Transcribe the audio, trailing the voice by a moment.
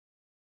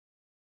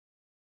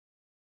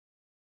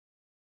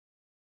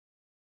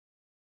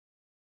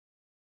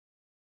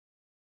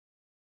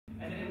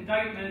An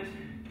indictment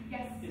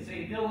is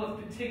a bill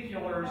of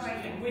particulars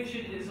in which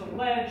it is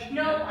alleged...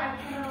 No, I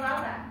cannot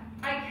allow that.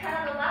 I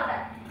cannot allow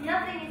that.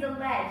 Nothing is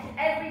alleged.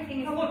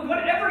 Everything is... Now look,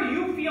 whatever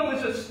you feel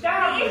is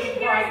established. The issue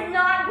here is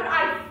not what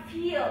I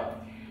feel.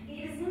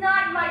 It is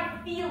not my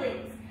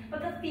feelings,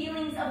 but the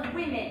feelings of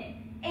women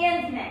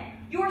and men,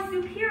 your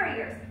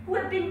superiors, who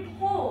have been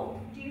polled.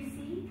 Do you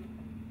see?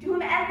 To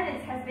whom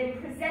evidence has been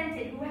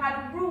presented, who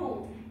have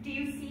ruled. Do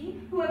you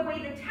see? Who have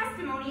weighed the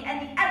testimony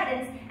and the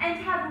evidence and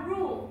have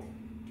ruled.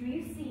 Do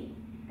you see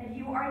that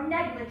you are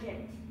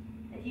negligent,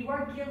 that you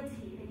are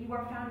guilty, that you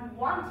are found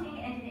wanting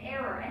and in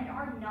error and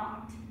are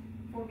not,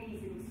 for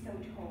reasons so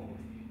told,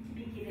 to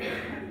be given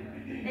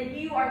tenure, that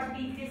you are to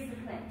be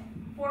disciplined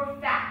for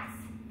facts,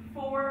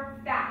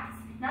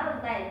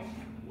 not alleged,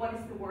 what is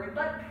the word,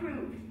 but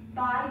proved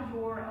by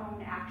your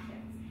own actions.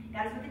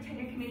 That is what the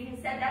tenure committee has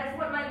said. That is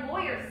what my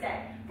lawyer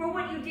said. For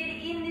what you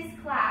did in this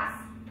class,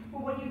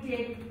 for what you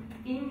did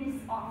in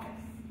this office.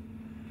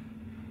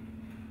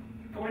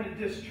 You're going to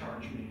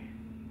discharge me.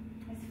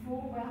 As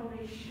full well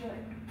they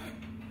should.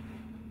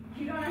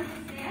 You don't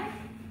understand?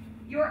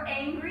 You're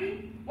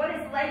angry. What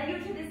has led you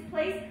to this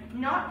place?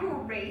 Not your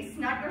race,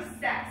 not your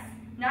sex,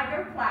 not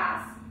your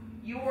class,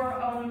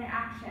 your own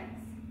actions.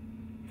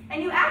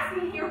 And you ask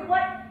me here,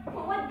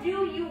 what do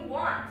you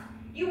want?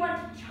 You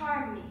want to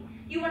charm me.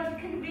 You want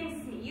to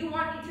convince me. You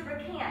want me to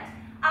recant.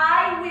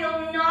 I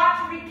will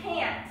not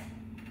recant.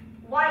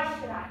 Why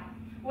should I?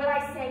 What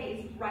I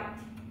say is right.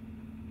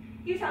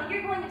 You're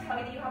going to tell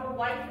me that you have a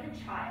wife and a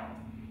child.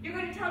 You're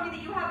going to tell me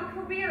that you have a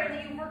career and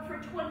that you worked for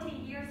 20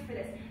 years for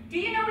this. Do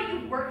you know what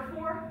you work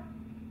for?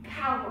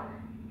 Power.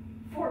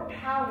 For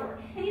power.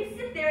 And you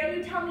sit there and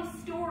you tell me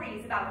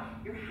stories about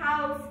your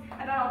house,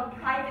 about all the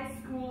private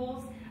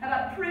schools,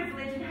 about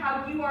privilege and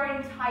how you are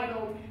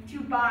entitled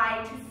to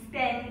buy, to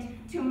spend,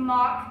 to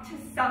mock, to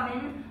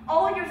summon.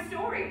 All your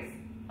stories.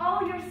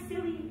 All your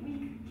silly,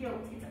 weak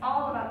guilt. It's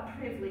all about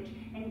privilege,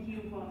 and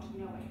you won't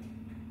know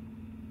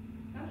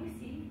it. Don't you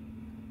see?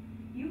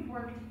 You've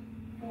worked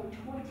for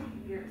 20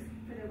 years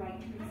for the right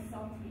to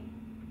insult me.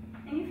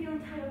 And you feel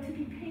entitled to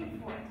be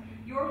paid for it.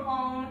 Your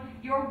home,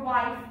 your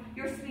wife,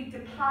 your sweet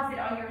deposit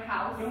on your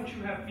house. Don't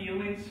you have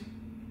feelings?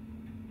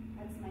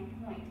 That's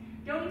my point.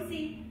 Don't you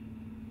see?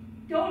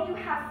 Don't you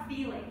have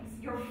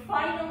feelings? Your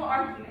final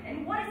argument.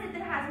 And what is it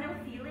that has no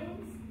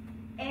feelings?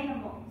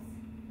 Animals.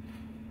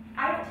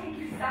 I don't take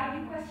your side.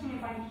 You question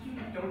if I'm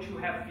human. Don't you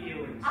have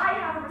feelings? I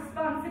have a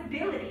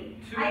responsibility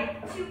to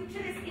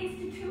this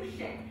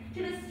institution,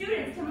 to the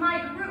students, to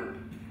my group.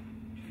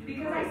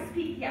 Because I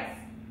speak, yes,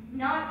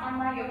 not on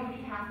my own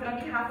behalf, but on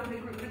behalf of the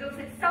group, for those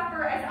that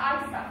suffer as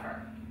I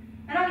suffer.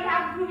 And on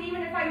behalf of whom,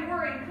 even if I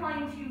were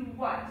inclined to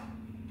what?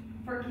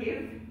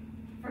 Forgive?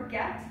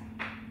 Forget?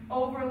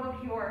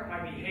 Overlook my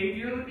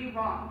behavior? It would be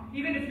wrong.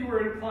 Even if you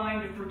were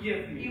inclined to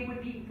forgive me. It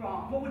would be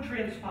wrong. What would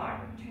transpire?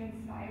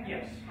 Transpire?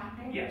 Yes.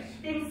 Happen? Yes.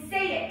 Then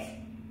say it!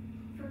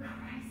 For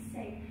Christ's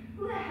sake,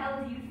 who the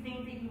hell do you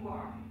think that you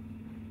are?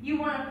 You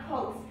want a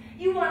post.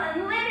 You want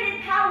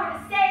unlimited power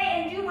to say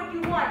and do what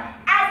you want.